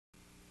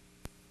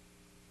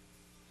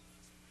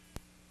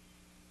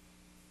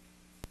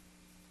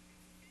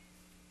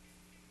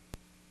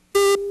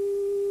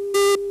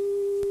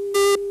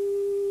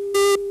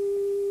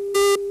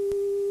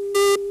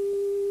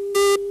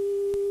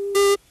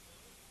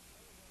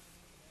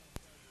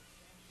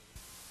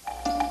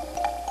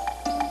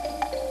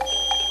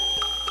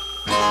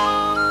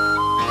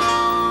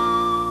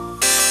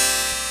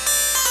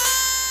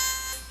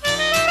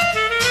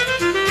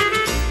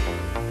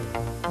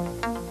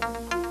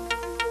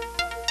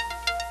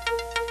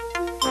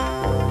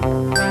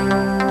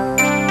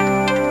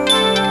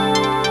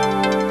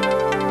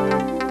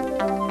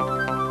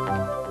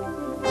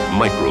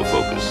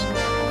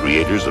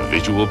makers of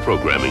visual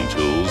programming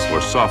tools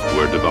for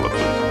software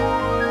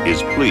development,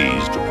 is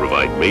pleased to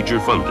provide major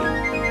funding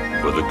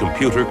for the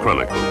Computer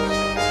Chronicles,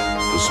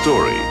 the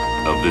story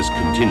of this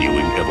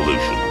continuing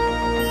evolution.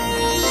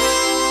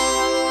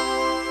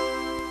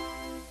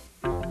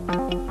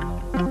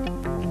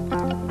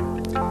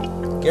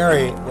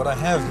 Gary, what I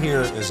have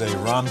here is a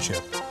ROM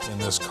chip in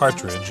this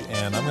cartridge,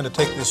 and I'm going to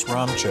take this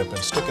ROM chip and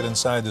stick it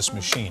inside this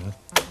machine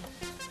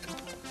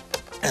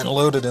and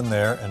load it in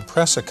there and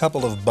press a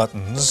couple of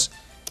buttons,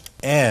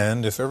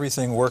 and if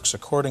everything works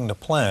according to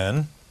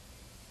plan,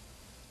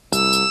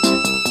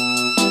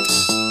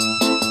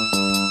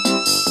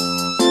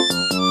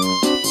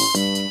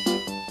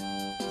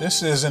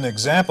 this is an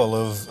example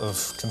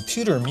of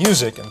computer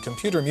music, and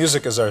computer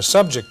music is our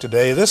subject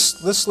today.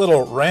 This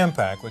little RAM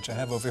pack, which I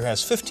have over here,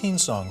 has 15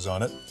 songs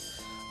on it.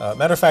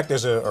 Matter of fact,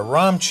 there's a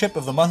ROM Chip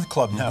of the Month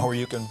Club now where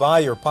you can buy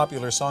your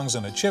popular songs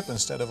on a chip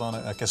instead of on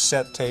a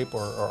cassette tape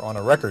or on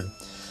a record.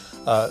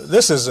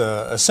 This is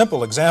a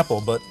simple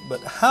example, but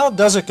how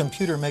does a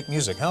computer make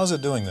music? How is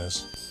it doing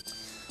this?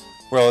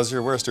 Well, as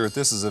you're aware, Stuart,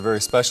 this is a very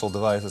special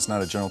device. It's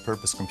not a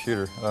general-purpose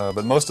computer.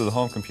 But most of the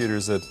home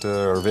computers that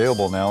are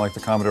available now, like the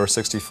Commodore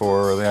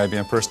 64 or the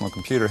IBM personal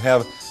computer,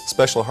 have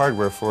special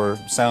hardware for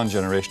sound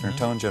generation or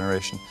tone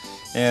generation.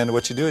 And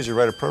what you do is you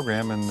write a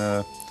program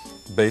in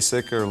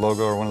BASIC or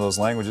Logo or one of those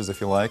languages,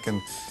 if you like,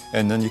 and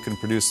then you can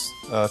produce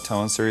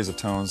tones, series of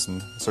tones,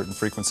 and certain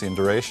frequency and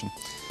duration.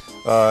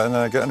 And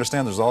I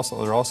understand there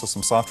are also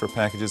some software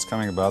packages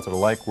coming about that are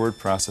like word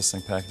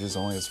processing packages,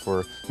 only it's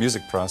for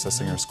music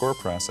processing or score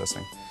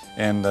processing.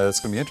 And it's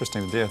going to be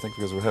interesting today, I think,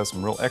 because we'll have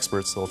some real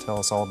experts that will tell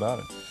us all about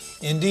it.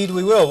 Indeed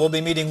we will. We'll be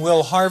meeting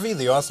Will Harvey,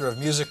 the author of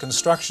Music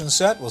Instruction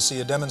Set. We'll see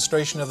a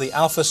demonstration of the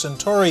Alpha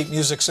Centauri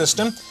music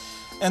system.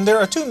 And there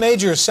are two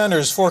major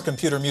centers for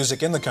computer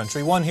music in the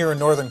country, one here in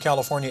Northern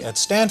California at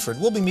Stanford.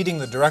 We'll be meeting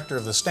the director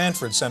of the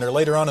Stanford Center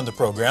later on in the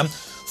program.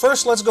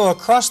 First, let's go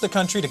across the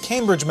country to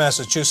Cambridge,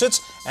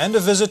 Massachusetts, and a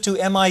visit to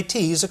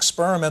MIT's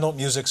Experimental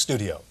Music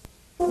Studio.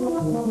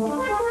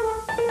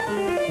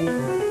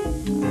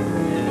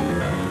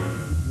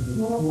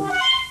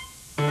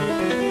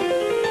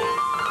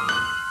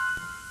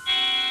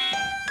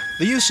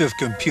 The use of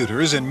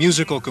computers in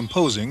musical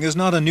composing is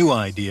not a new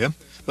idea,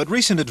 but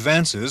recent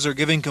advances are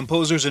giving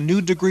composers a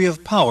new degree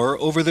of power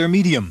over their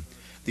medium,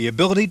 the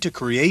ability to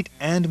create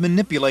and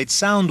manipulate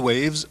sound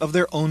waves of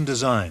their own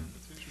design.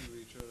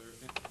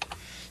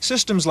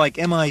 Systems like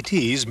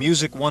MIT's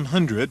Music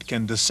 100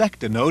 can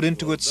dissect a note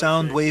into its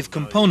sound wave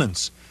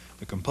components.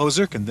 The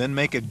composer can then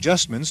make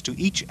adjustments to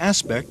each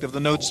aspect of the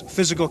note's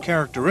physical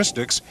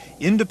characteristics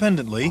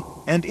independently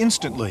and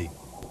instantly.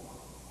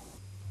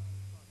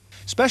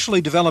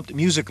 Specially developed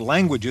music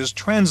languages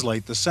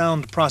translate the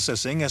sound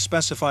processing as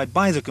specified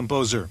by the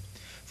composer.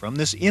 From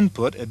this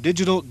input, a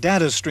digital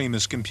data stream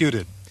is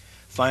computed.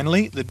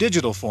 Finally, the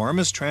digital form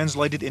is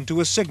translated into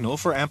a signal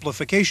for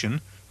amplification,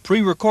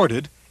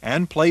 pre-recorded,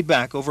 and played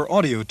back over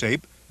audio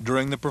tape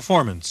during the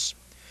performance.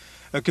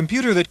 A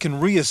computer that can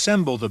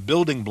reassemble the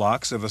building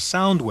blocks of a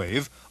sound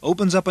wave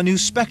opens up a new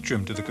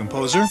spectrum to the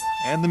composer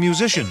and the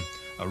musician,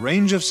 a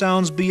range of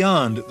sounds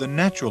beyond the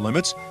natural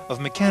limits of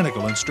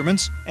mechanical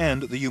instruments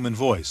and the human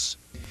voice.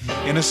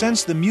 In a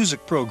sense, the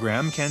music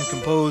program can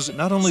compose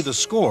not only the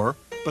score,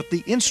 but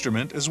the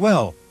instrument as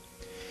well.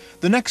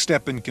 The next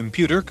step in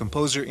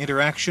computer-composer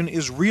interaction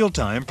is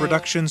real-time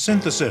production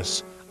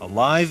synthesis, a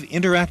live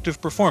interactive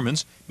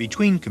performance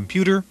between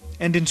computer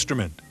and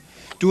instrument.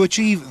 To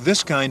achieve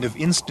this kind of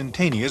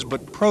instantaneous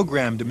but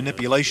programmed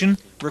manipulation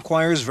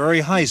requires very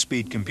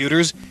high-speed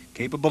computers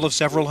capable of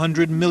several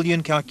 100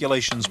 million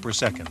calculations per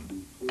second.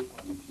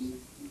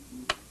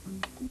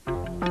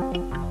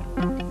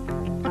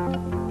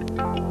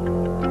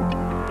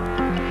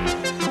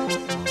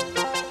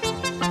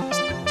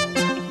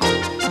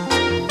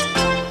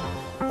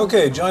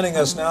 Okay, joining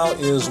us now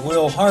is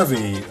Will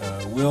Harvey.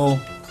 Will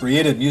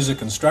created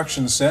Music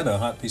Instruction Set, a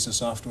hot piece of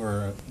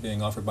software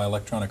being offered by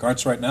Electronic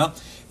Arts right now.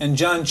 And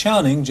John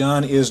Chowning.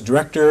 John is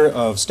director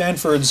of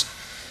Stanford's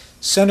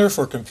Center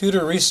for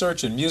Computer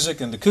Research in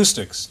Music and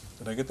Acoustics.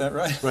 Did I get that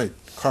right? Right.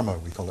 Karma,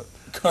 we call it.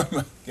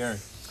 Karma. Gary.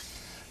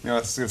 You know, I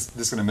was just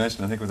going to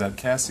mention, I think with that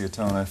Casio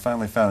tone, I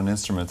finally found an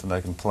instrument that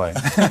I can play.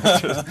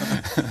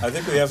 I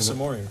think we have some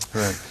more here.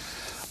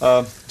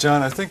 Right.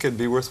 John, I think it'd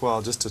be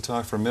worthwhile just to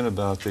talk for a minute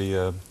about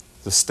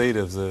the state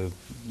of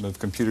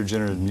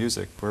computer-generated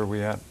music. Where are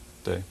we at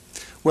today?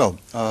 Well,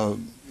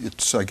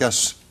 it's, I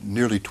guess,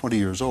 nearly 20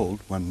 years old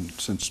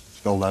since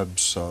Bell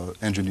Labs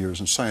engineers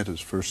and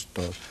scientists first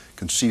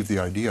conceived the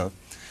idea.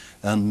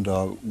 And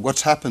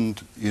what's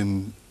happened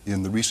in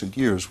the recent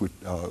years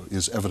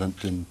is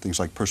evident in things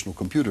like personal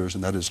computers,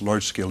 and that is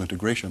large-scale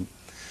integration.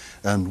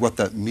 And what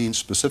that means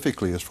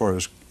specifically as far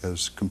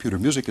as computer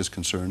music is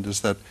concerned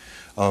is that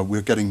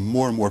we're getting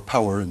more and more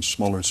power in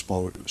smaller and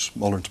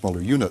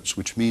smaller units,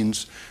 which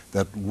means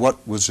that what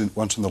was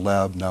once in the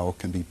lab now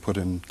can be put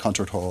in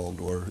concert hall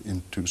or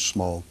into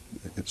smaller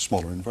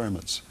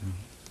environments.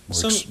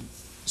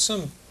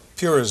 Some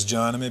purists,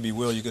 John, and maybe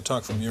Will, you could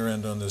talk from your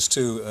end on this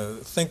too,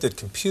 think that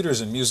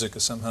computers and music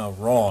is somehow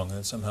wrong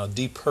and somehow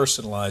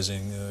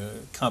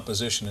depersonalizing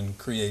composition and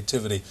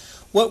creativity.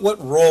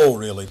 What role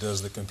really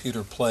does the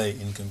computer play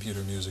in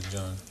computer music,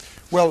 John?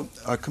 Well,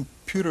 a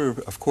computer,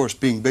 of course,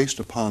 being based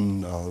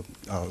upon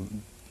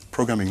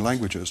programming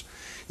languages,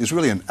 is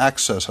really an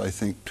access, I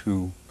think,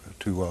 to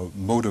a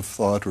mode of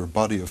thought or a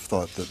body of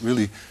thought that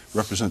really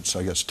represents,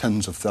 I guess,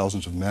 tens of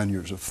thousands of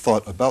man-years of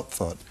thought about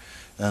thought.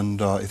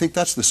 And I think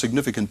that's the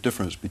significant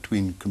difference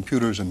between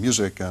computers and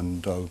music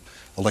and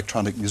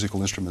electronic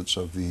musical instruments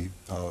of the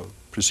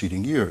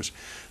preceding years.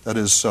 That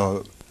is,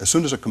 as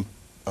soon as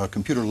a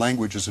computer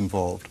language is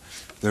involved,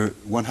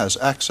 one has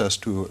access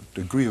to a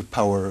degree of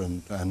power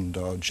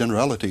and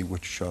generality,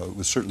 which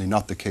was certainly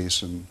not the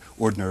case in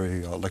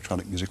ordinary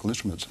electronic musical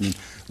instruments. I mean,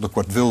 look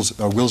what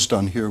Will's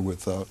done here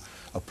with a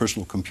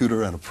personal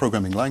computer and a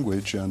programming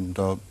language and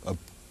a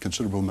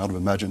considerable amount of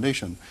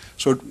imagination.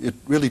 So it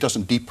really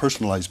doesn't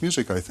depersonalize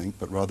music, I think,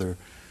 but rather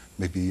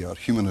maybe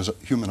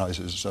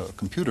humanizes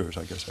computers,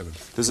 I guess I would.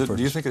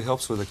 Do you think it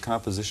helps with the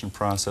composition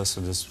process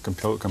of just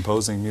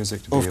composing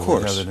music to be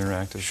able to have that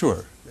interactive?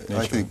 Sure.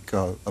 nature? I think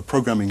a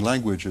programming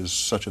language is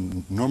such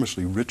an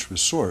enormously rich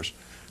resource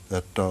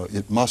that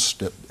it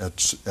must,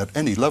 at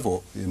any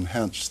level,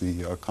 enhance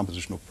the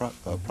compositional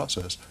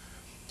process.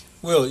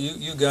 Will,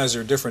 you guys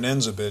are different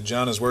ends a bit.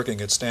 John is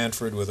working at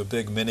Stanford with a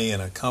big mini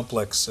and a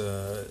complex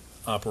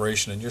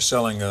operation, and you're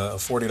selling a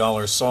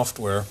 $40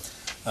 software.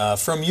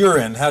 From your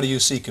end, how do you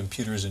see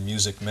computers and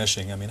music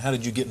meshing? I mean, how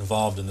did you get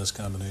involved in this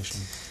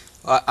combination?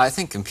 I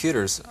think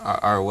computers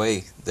are a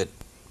way that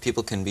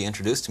people can be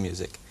introduced to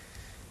music.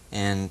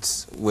 And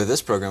with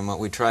this program, what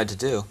we tried to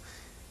do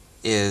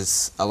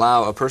is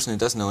allow a person who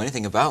doesn't know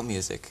anything about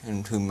music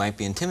and who might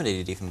be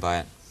intimidated even by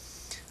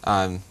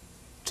it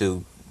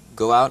to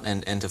go out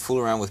and to fool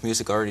around with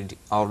music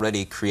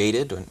already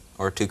created,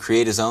 or to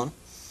create his own,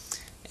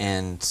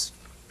 and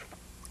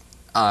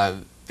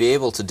be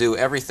able to do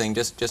everything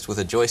just with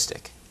a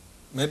joystick.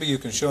 Maybe you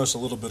can show us a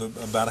little bit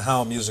about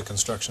how a music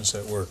instruction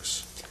set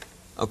works.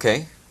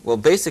 Okay. Well,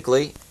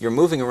 basically, you're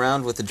moving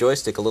around with the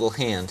joystick a little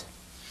hand,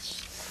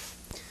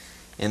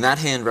 and that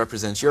hand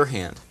represents your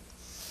hand.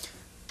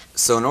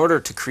 So in order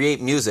to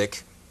create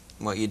music,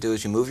 what you do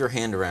is you move your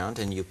hand around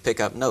and you pick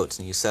up notes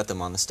and you set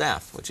them on the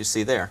staff, which you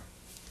see there.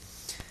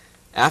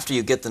 After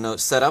you get the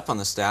notes set up on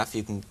the staff,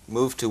 you can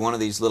move to one of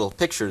these little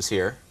pictures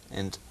here,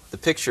 and the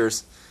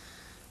pictures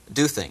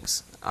do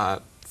things.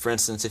 For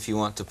instance, if you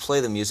want to play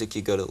the music,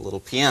 you go to the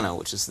little piano,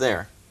 which is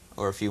there.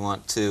 Or if you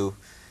want to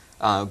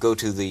go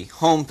to the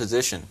home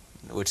position,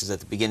 which is at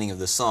the beginning of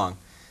the song,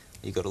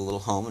 you go to the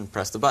little home and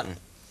press the button.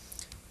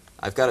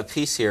 I've got a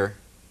piece here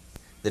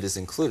that is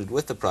included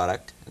with the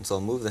product, and so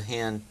I'll move the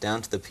hand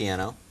down to the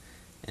piano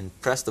and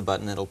press the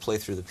button, and it'll play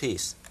through the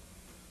piece.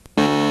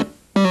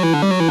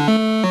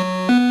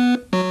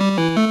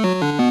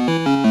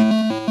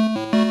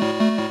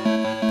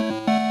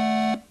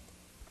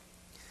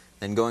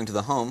 Then going to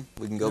the home,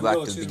 we can go back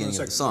to the beginning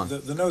of the song.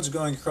 The notes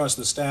going across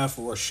the staff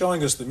are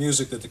showing us the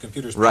music that the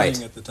computer's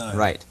playing at the time.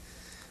 Right.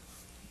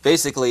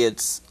 Basically,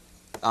 it's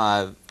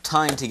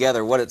tying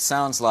together what it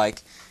sounds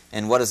like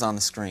and what is on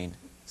the screen.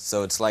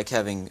 So it's like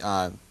having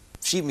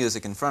sheet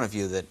music in front of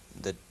you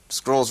that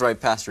scrolls right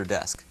past your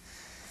desk.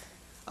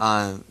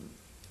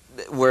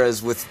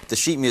 Whereas with the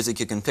sheet music,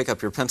 you can pick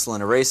up your pencil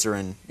and eraser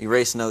and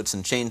erase notes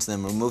and change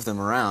them or move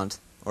them around,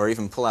 or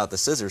even pull out the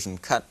scissors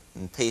and cut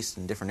and paste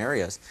in different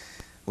areas.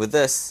 With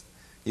this,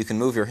 you can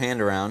move your hand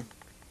around,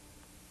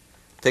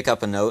 pick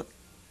up a note,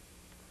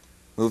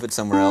 move it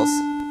somewhere else,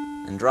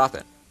 and drop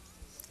it.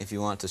 If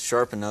you want to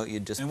sharpen a note, you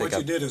just pick up... And what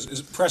you did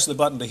is press the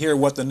button to hear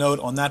what the note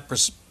on that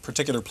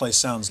particular place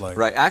sounds like.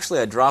 Right. Actually,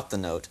 I dropped the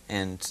note,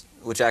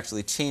 which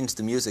actually changed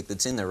the music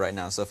that's in there right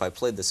now, so if I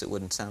played this, it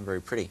wouldn't sound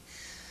very pretty.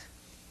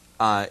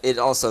 It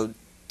also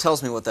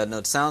tells me what that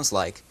note sounds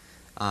like.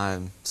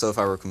 So if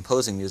I were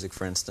composing music,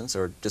 for instance,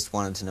 or just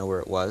wanted to know where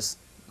it was,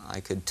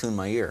 I could tune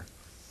my ear.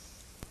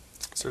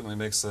 Certainly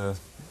makes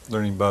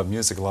learning about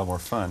music a lot more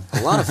fun.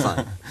 A lot of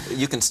fun.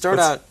 You can start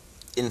out,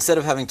 instead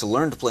of having to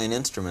learn to play an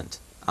instrument,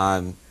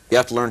 you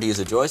have to learn to use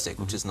a joystick,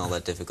 which isn't all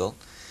that difficult.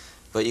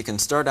 But you can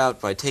start out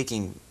by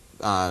taking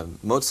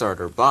Mozart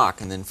or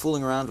Bach and then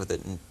fooling around with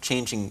it and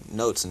changing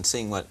notes and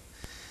seeing what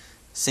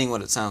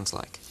it sounds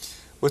like.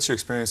 What's your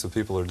experience with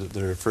people that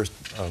are first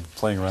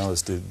playing around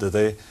with this?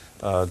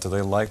 Do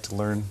they like to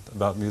learn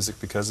about music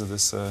because of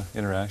this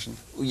interaction?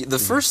 The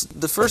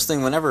first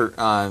thing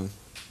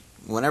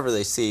whenever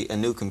they see a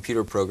new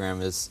computer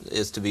program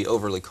is to be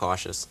overly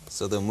cautious.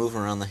 So they'll move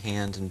around the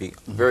hand and be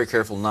very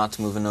careful not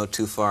to move a note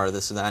too far,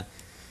 this or that.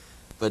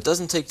 But it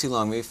doesn't take too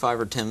long, maybe 5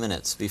 or 10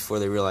 minutes, before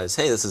they realize,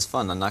 hey, this is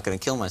fun. I'm not going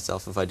to kill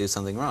myself if I do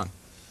something wrong.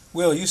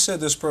 Will, you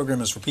said this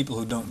program is for people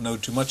who don't know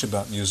too much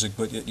about music,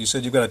 but yet you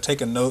said you've got to take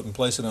a note and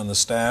place it on the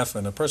staff,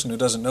 and a person who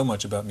doesn't know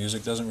much about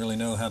music doesn't really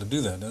know how to do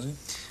that, does he?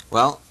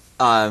 Well,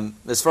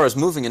 as far as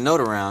moving a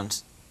note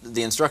around,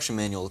 the instruction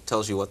manual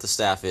tells you what the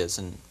staff is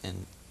and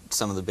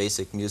some of the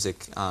basic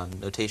music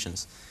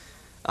notations.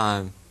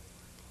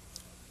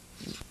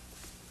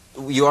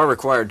 you are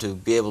required to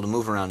be able to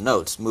move around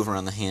notes, move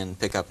around the hand,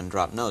 pick up and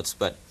drop notes,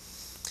 but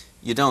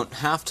you don't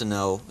have to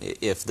know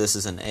if this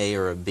is an A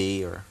or a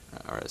B or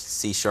a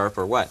C sharp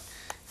or what.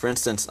 For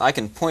instance, I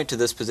can point to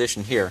this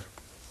position here.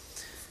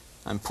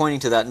 I'm pointing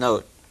to that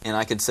note, and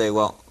I could say,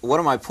 well, what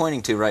am I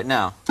pointing to right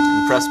now?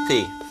 And press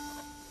P.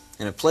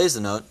 And it plays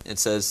the note. It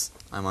says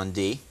I'm on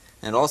D.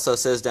 And it also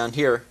says down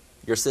here,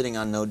 you're sitting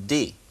on note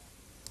D.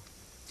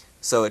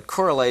 So it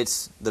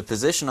correlates the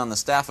position on the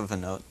staff of a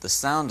note, the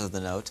sound of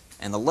the note,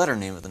 and the letter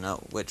name of the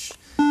note, which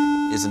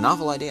is a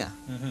novel idea.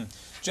 Mm-hmm.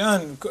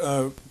 John,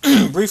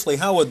 briefly,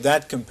 how would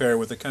that compare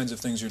with the kinds of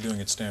things you're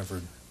doing at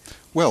Stanford?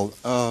 Well,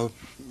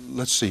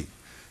 let's see.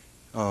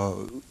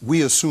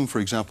 We assume, for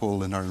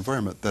example, in our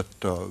environment that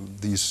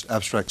these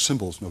abstract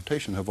symbols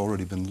notation have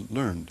already been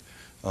learned.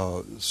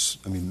 I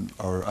mean,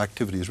 our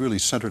activity is really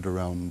centered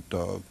around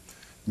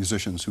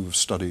musicians who have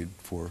studied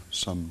for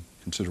some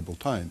considerable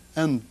time,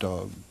 and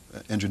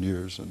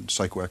engineers and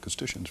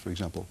psychoacousticians, for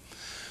example.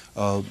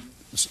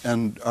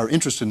 And our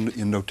interest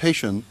in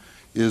notation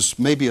is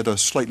maybe at a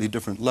slightly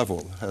different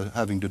level,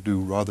 having to do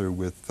rather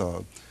with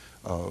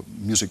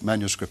music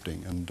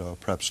manuscripting, and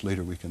perhaps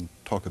later we can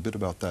talk a bit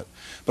about that.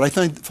 But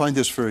I find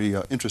this very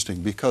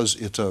interesting because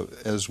it's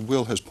as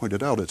Will has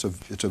pointed out, it's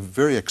a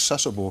very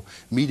accessible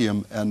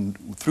medium, and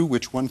through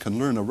which one can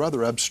learn a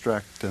rather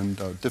abstract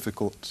and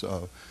difficult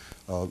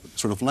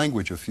sort of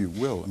language, if you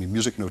will. I mean,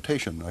 music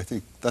notation. I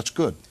think that's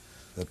good.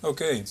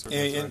 Okay.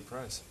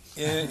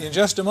 In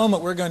just a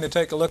moment, we're going to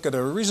take a look at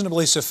a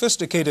reasonably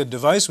sophisticated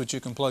device which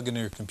you can plug into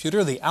your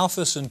computer, the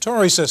Alpha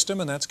Centauri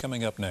system, and that's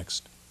coming up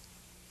next.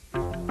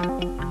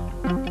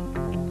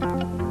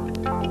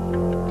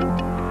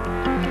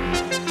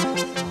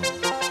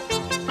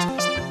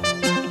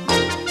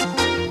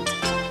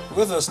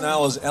 With us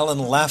now is Ellen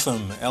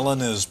Lapham.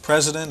 Ellen is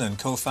president and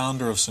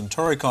co-founder of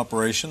Centauri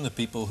Corporation, the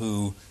people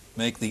who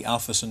make the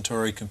Alpha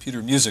Centauri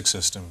computer music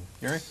system.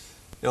 Gary?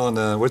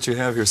 Ellen, what you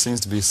have here seems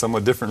to be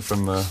somewhat different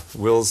from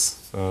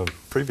Will's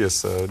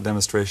previous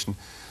demonstration.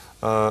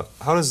 How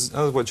does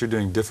what you're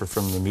doing differ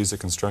from the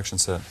music instruction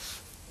set?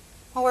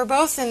 Well, we're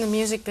both in the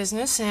music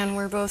business, and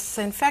we're both,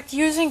 in fact,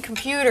 using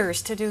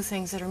computers to do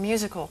things that are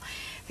musical.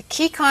 The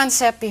key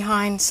concept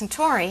behind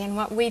Centauri and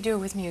what we do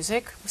with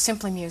music,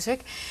 simply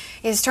music,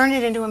 is turn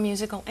it into a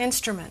musical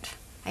instrument,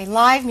 a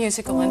live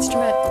musical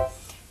instrument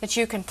that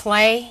you can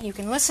play, you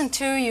can listen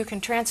to, you can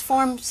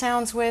transform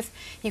sounds with,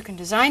 you can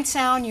design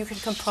sound, you can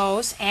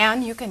compose,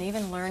 and you can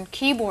even learn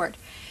keyboard.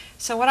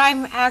 So what I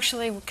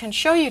actually can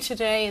show you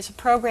today is a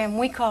program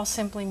we call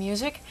Simply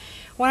Music.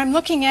 What I'm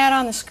looking at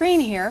on the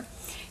screen here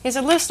is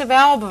a list of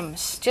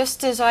albums.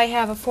 Just as I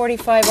have a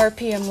 45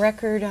 RPM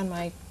record on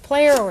my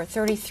player, or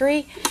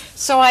 33,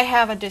 so I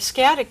have a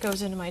diskette. It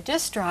goes into my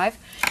disk drive,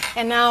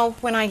 and now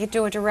when I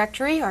do a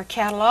directory or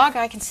catalog,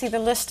 I can see the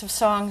list of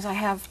songs I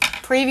have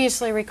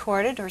previously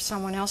recorded or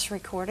someone else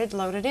recorded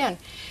loaded in.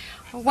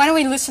 Why don't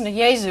we listen to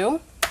Jesu?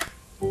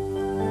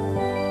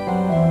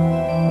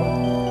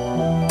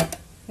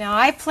 Now,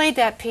 I played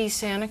that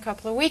piece in a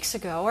couple of weeks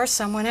ago, or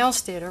someone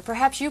else did, or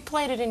perhaps you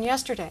played it in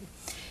yesterday.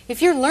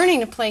 If you're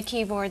learning to play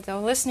keyboard, though,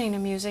 listening to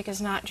music is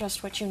not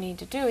just what you need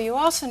to do. You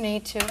also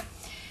need to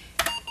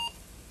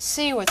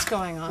see what's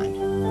going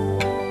on.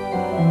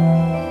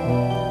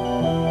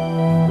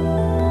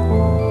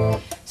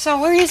 So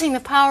we're using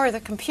the power of the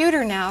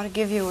computer now to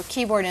give you a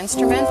keyboard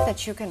instrument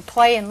that you can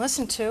play and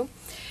listen to,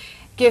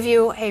 give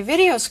you a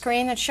video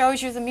screen that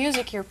shows you the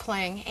music you're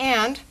playing,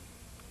 and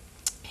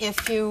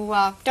if you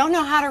don't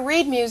know how to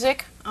read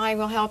music, I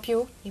will help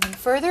you even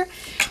further.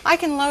 I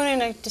can load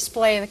in a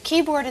display of the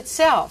keyboard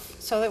itself,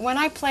 so that when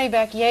I play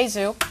back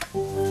Jesu,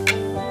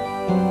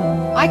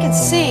 I can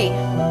see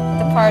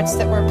the parts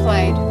that were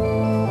played.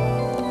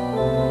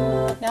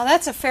 Now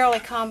that's a fairly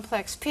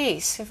complex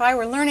piece. If I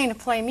were learning to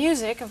play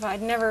music, if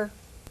I'd never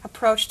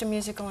approached a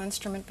musical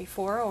instrument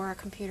before or a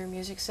computer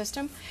music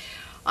system,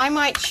 I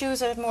might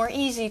choose a more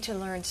easy to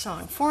learn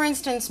song. For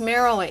instance,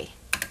 Merrily.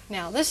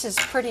 Now this is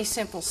a pretty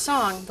simple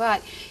song,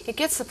 but it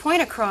gets the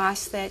point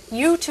across that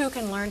you too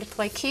can learn to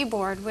play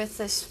keyboard with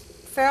this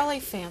fairly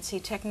fancy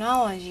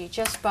technology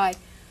just by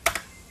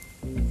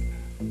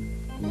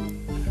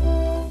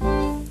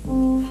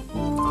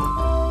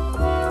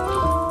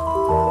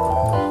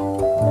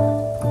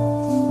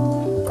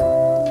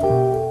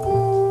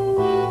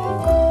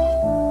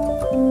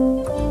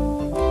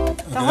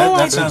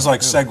That sounds like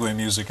segue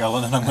music,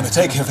 Ellen, and I'm going to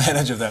take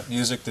advantage of that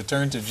music to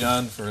turn to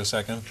John for a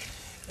second.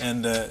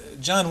 And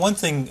John, one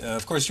thing,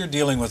 of course, you're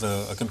dealing with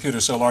a computer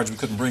so large we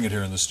couldn't bring it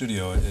here in the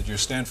studio at your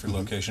Stanford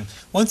location.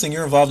 One thing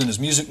you're involved in is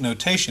music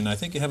notation. I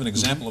think you have an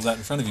example of that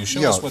in front of you.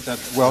 Show us what that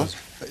is.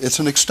 It's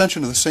an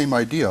extension of the same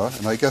idea,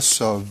 and I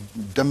guess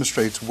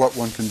demonstrates what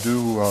one can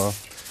do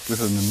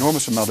with an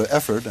enormous amount of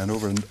effort and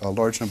over a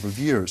large number of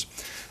years.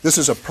 This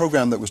is a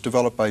program that was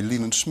developed by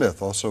Leland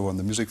Smith, also on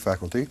the music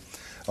faculty,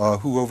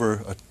 who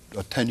over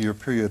a 10-year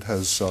period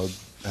has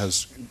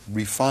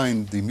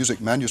refined the music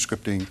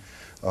manuscripting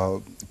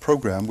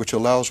program which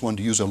allows one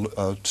to use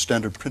a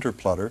standard printer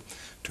plotter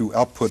to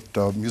output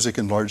music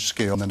in large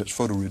scale, and then it's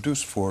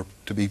photo-reduced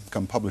to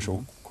become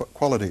publishable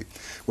quality.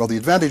 Well, the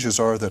advantages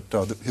are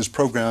that his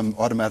program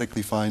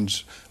automatically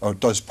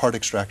does part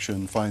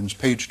extraction, finds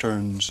page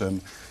turns,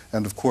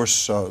 and of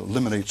course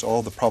eliminates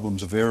all the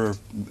problems of error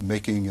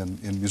making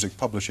in music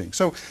publishing.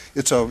 So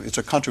it's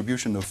a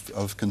contribution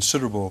of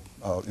considerable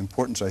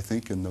importance, I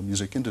think, in the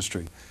music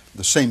industry.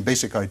 The same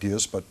basic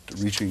ideas, but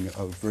reaching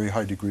a very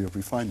high degree of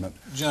refinement.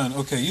 John,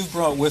 okay, you've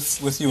brought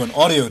with you an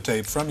audio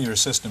tape from your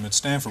system at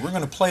Stanford. We're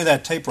going to play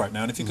that tape right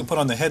now, and if you can put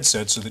on the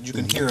headset so that you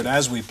can hear it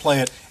as we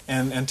play it,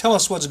 and tell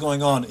us what's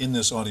going on in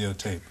this audio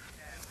tape.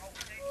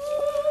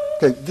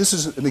 Okay, this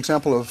is an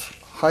example of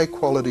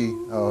high-quality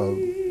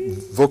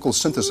vocal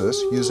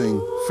synthesis using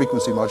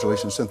frequency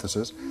modulation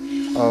synthesis.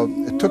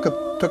 It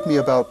took me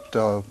about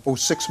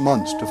 6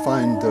 months to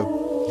find the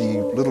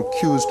little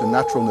cues to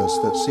naturalness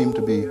that seem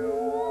to be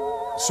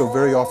so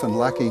very often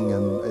lacking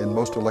in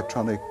most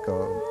electronic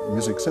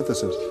music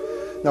synthesis.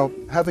 Now,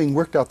 having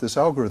worked out this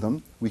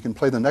algorithm, we can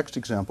play the next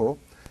example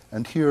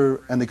and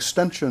hear an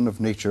extension of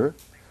nature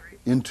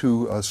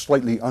into a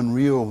slightly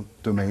unreal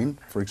domain.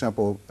 For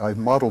example, I've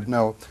modeled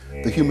now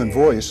the human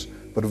voice,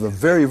 but of a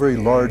very, very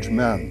large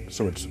man,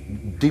 so it's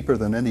deeper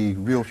than any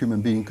real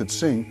human being could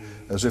sing,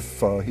 as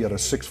if he had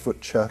a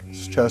 6-foot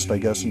chest, I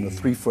guess, and a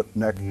 3-foot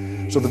neck.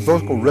 So the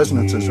vocal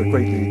resonances are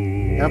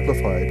greatly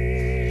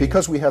amplified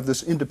because we have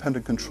this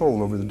independent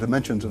control over the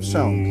dimensions of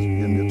sound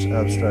in its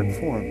abstract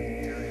form.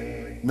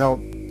 Now,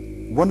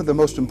 one of the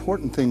most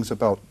important things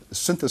about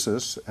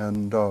synthesis,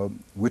 and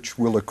which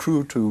will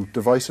accrue to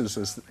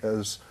devices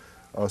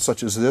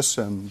such as this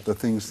and the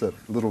things that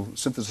little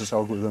synthesis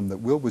algorithm that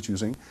Will was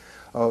using,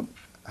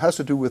 has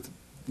to do with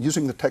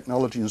using the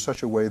technology in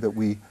such a way that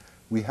we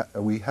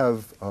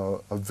have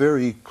a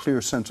very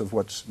clear sense of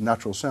what's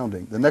natural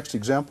sounding. The next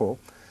example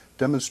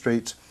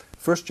demonstrates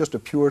first just a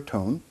pure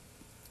tone,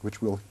 which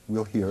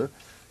we'll hear,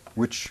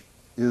 which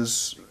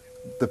is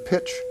the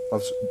pitch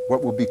of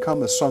what will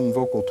become a sung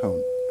vocal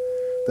tone.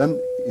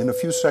 Then in a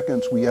few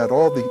seconds we add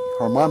all the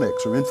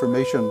harmonics or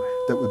information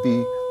that would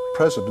be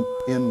present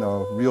in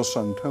a real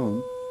sung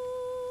tone,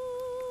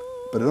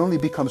 but it only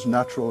becomes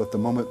natural at the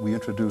moment we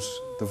introduce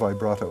the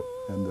vibrato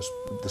and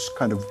this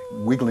kind of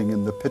wiggling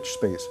in the pitch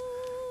space,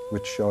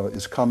 which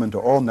is common to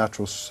all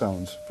natural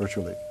sounds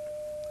virtually.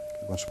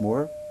 Okay, once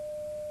more,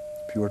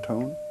 pure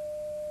tone.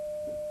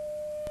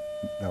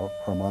 Now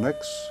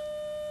harmonics,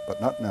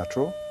 but not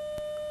natural.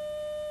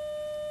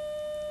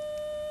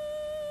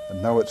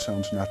 And now it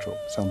sounds natural,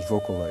 sounds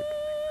vocal-like.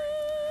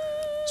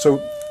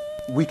 So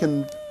we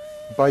can,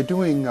 by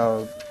doing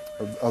a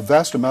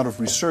vast amount of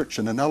research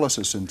and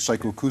analysis in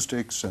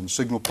psychoacoustics and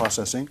signal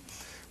processing,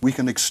 we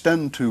can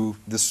extend to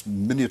this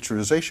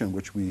miniaturization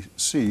which we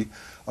see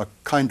a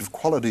kind of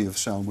quality of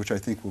sound which I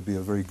think will be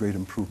a very great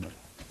improvement.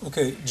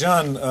 Okay,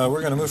 John, we're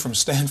going to move from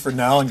Stanford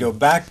now and go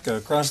back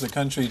across the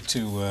country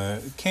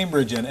to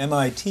Cambridge and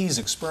MIT's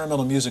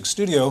Experimental Music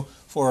Studio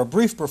for a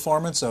brief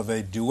performance of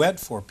a duet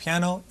for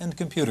piano and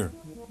computer.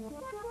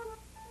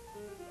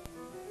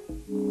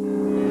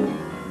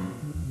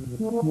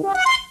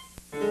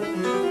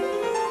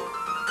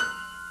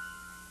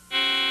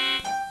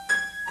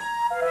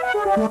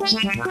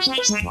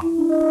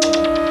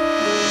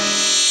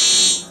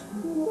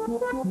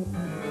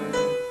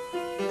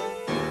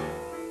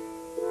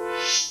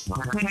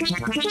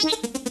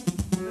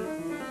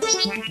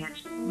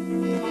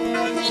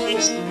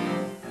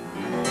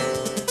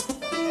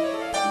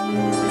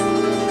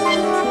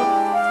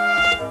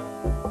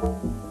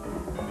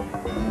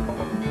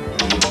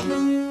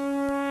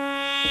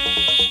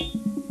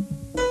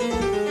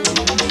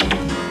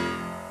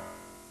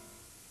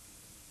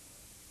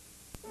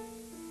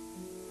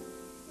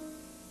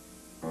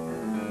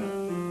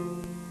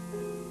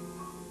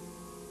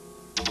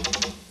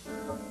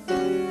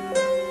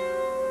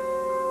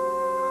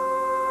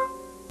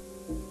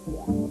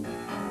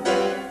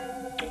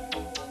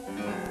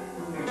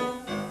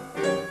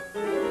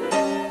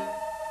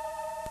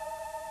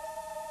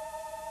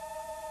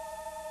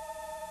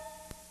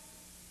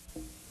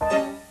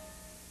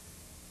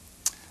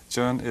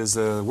 John, is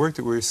the work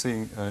that we're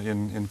seeing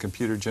in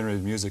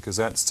computer-generated music, is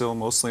that still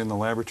mostly in the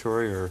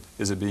laboratory, or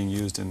is it being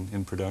used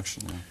in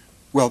production now?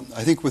 Well,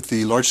 I think with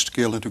the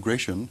large-scale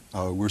integration,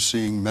 we're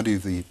seeing many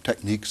of the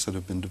techniques that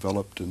have been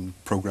developed in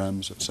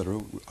programs, et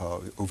cetera,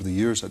 over the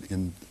years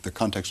in the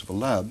context of a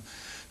lab,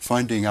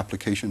 finding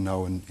application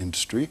now in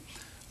industry.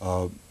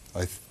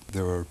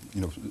 There are,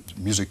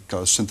 music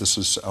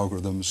synthesis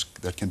algorithms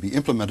that can be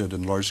implemented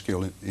in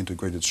large-scale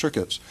integrated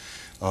circuits.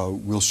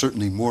 We'll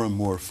certainly more and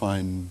more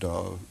find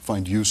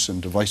use in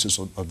devices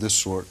of this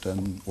sort,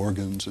 and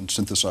organs and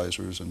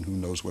synthesizers and who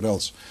knows what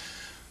else.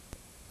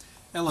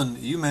 Ellen,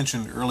 you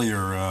mentioned earlier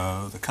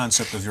the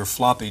concept of your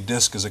floppy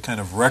disk as a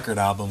kind of record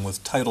album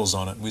with titles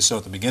on it. We saw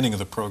at the beginning of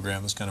the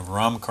program this kind of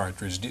ROM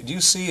cartridge. Do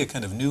you see a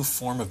kind of new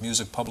form of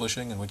music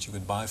publishing in which you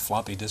could buy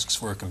floppy disks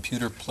for a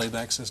computer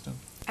playback system?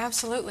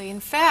 Absolutely. In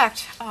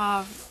fact,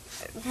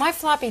 my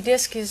floppy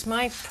disk is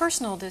my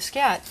personal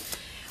diskette.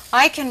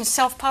 I can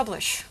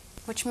self-publish,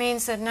 which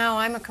means that now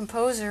I'm a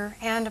composer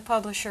and a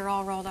publisher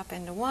all rolled up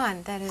into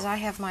one. That is, I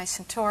have my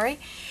Centauri,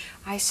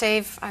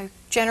 I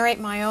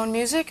generate my own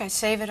music, I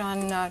save it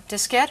on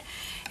diskette,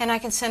 and I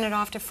can send it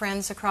off to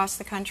friends across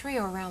the country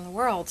or around the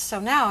world.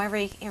 So now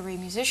every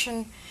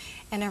musician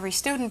and every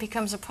student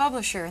becomes a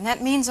publisher, and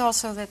that means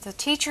also that the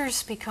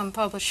teachers become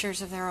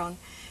publishers of their own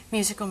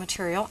musical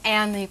material,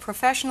 and the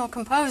professional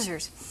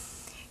composers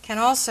can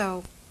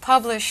also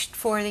publish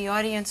for the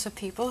audience of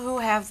people who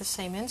have the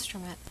same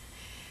instrument.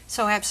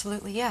 So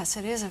absolutely, yes,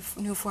 it is a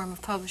new form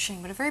of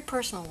publishing, but a very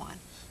personal one.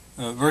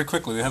 Very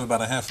quickly, we have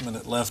about a half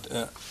minute left.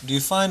 Do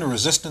you find a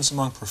resistance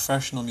among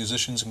professional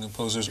musicians and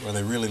composers, or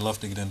they really love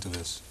to get into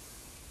this?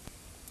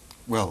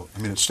 Well, I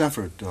mean, at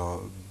Stanford,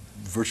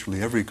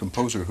 virtually every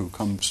composer who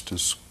comes to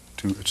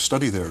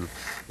study there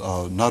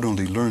not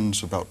only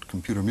learns about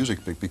computer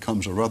music, but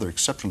becomes a rather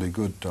exceptionally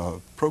good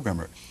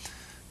programmer.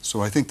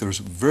 So I think there's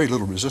very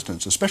little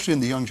resistance, especially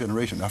in the young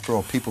generation. After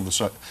all, people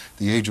the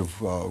age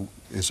of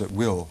is at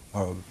will,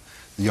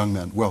 the young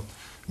man. Well,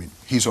 I mean,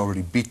 he's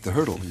already beat the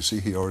hurdle, you see.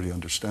 He already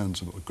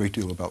understands a great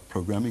deal about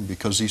programming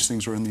because these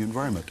things are in the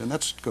environment, and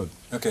that's good.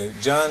 Okay,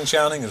 John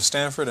Chowning of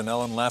Stanford and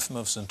Ellen Lapham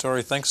of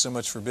Centauri, thanks so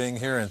much for being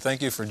here, and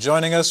thank you for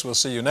joining us. We'll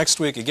see you next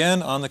week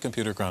again on the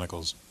Computer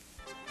Chronicles.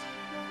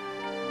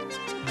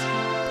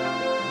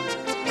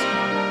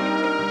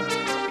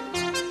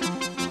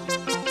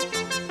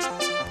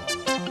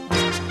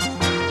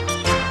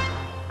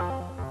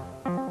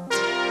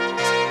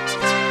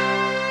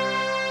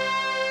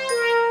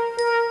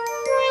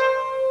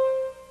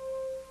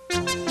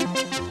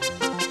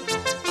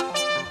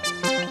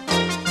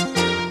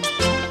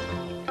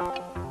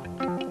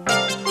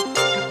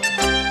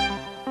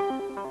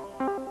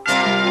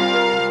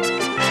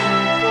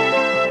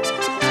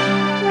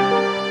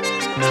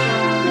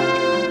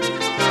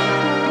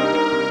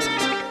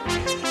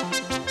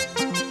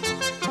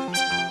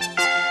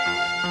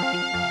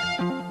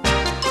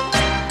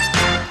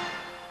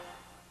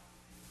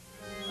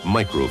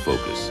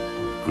 Microfocus,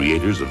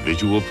 creators of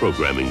visual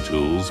programming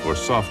tools for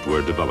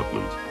software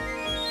development,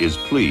 is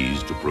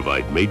pleased to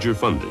provide major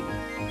funding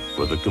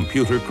for the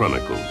Computer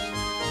Chronicles,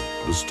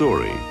 the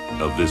story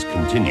of this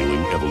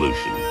continuing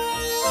evolution.